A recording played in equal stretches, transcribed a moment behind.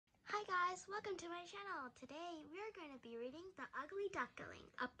guys, welcome to my channel. Today we're going to be reading The Ugly Duckling,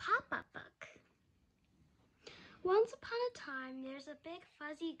 a pop-up book. Once upon a time, there's a big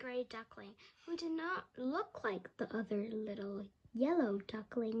fuzzy gray duckling who did not look like the other little yellow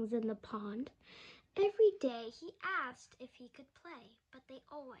ducklings in the pond. Every day he asked if he could play, but they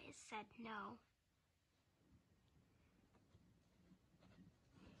always said no.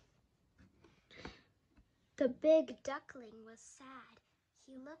 The big duckling was sad.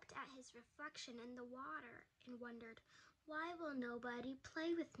 He looked at his reflection in the water and wondered, why will nobody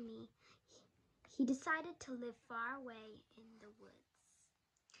play with me? He decided to live far away in the woods.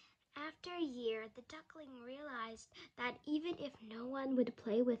 After a year, the duckling realized that even if no one would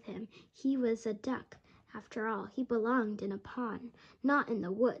play with him, he was a duck. After all, he belonged in a pond, not in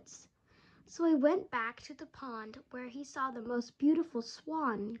the woods. So he went back to the pond where he saw the most beautiful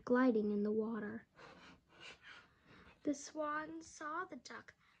swan gliding in the water. The swan saw the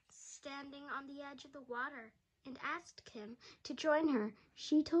duck standing on the edge of the water and asked him to join her.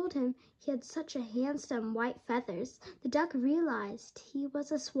 She told him he had such a handsome white feathers. The duck realized he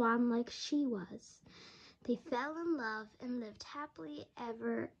was a swan like she was. They fell in love and lived happily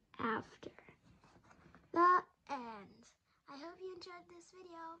ever after. The end. I hope you enjoyed this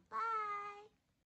video. Bye!